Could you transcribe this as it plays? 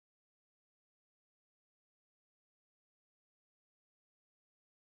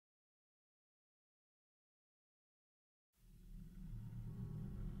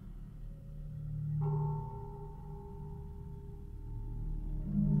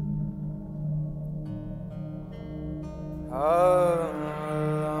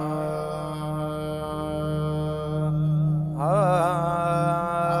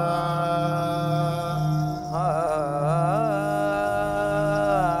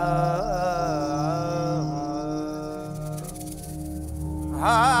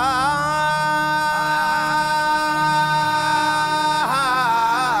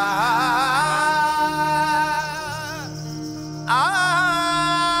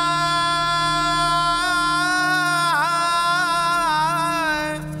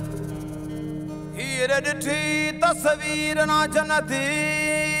तस्वीर ना जन्नती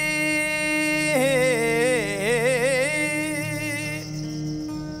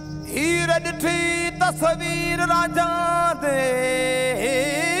हीर ॾिठी तस्वीर राजा दे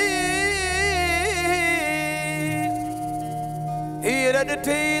हीर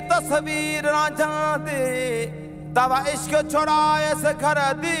ॾिठी तस्वीर राजा दे तवा इश्क छोड़ाए से घर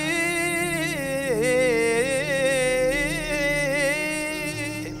दी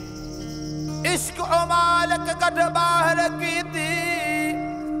इश्क ओ मालिक कढ बाहर की थी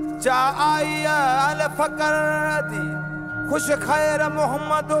चा आई अल फकर दी खुश खैर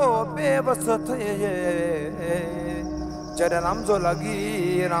मोहम्मदो बेबस थे जड़ रमज़ो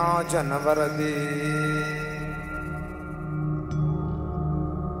लगी ना जनवर दी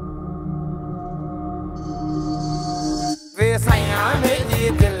वे सैया मेरी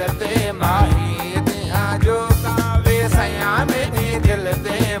दिल ते माही दियां झोकां वे सैया मेरी दिल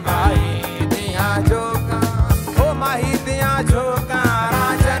ते माही झोकां ओ माही दियां झोकां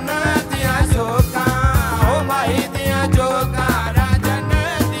राजन दियां झोकां ओ माही दियां झोकां राजन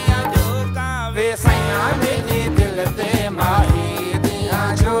दियां झोकां वे सैया मेरी दिल ते माही दियां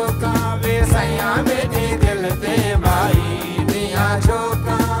झोकां वे सैया मेरी दिल ते माही दियां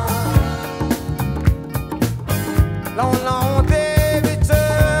झोकां लौ लौ दे विच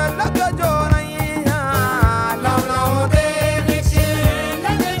लग जो रहियां लौ लौ दे विच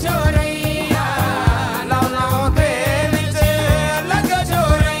लग जो रहियां लौ लौ दे विच लग जो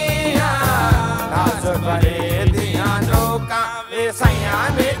रहियां राज भरे दियां झोकां वे सैया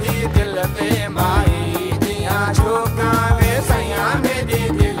मेरी दिल ते माही दियां झोकां वे सैया मेरी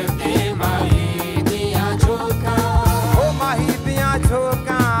दिल ते माही दियां झोकां ओ माही दियां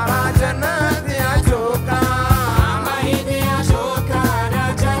झोकां राजन दियां झोकां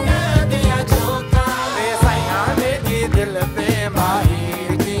दिल पे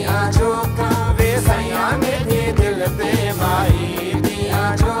माही दियां झोकां वे सैया मेरी दिल पे माही दियां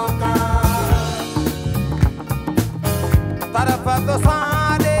झोकां तरफ तो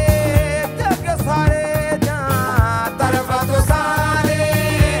सारे जग सारे जा तरफ तो सारे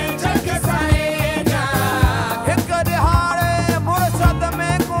जग सारे जा हिक दिहाड़े मुर्शद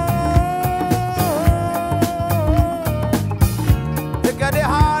में को हिक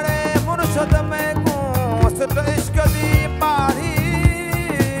दिहाड़े मुर्शद में को सित इश्क दी पारी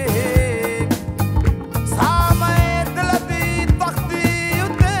सामे दिल दी तख्ती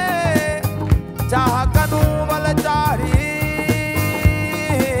उते चाह कनू वल चारी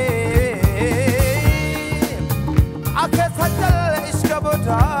आखे सजल इश्क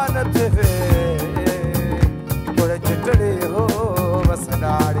बुझान थे थोड़े चिटड़े हो बस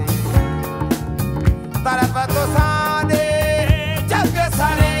डारी तरफ तो सारे जग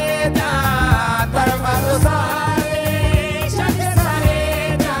सारे जा तरफ तो सारे जग सारे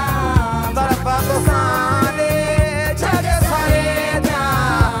जा तरफ तो सारे जग सारे जा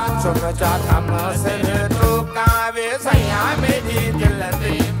चुम चाथा मसिर तो कावे सैया मेरी दिल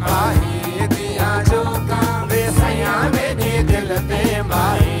ते माही दियां झोकां वे सैया मेरी दिल ते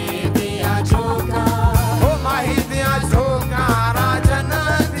माही दियां झोकां ओ माही दियां झोकां राजन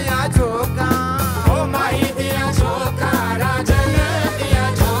दियां झोकां ओ माही दियां झोकां राजन दियां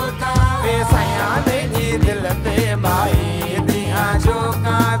झोकां वे सैया मेरी दिल ते माही दियां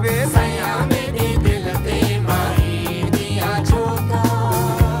झोकां वे सैया मेरी दिल ते माही दियां झोकां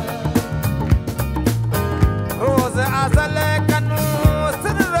रोज़ अज़ल कनू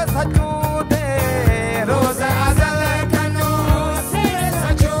सिर सजूदे रोज़ अज़ल कनू सिर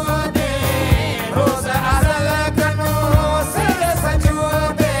सजूदे रोज़ अज़ल कनू सिर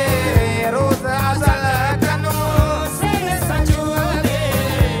सजूदे रोज़ अज़ल कनू सिर सजूदे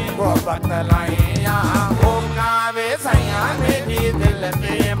मोहब्बत लाइयां होकां वे सैया मेरी दिल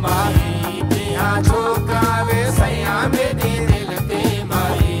ते माही दियां झोकां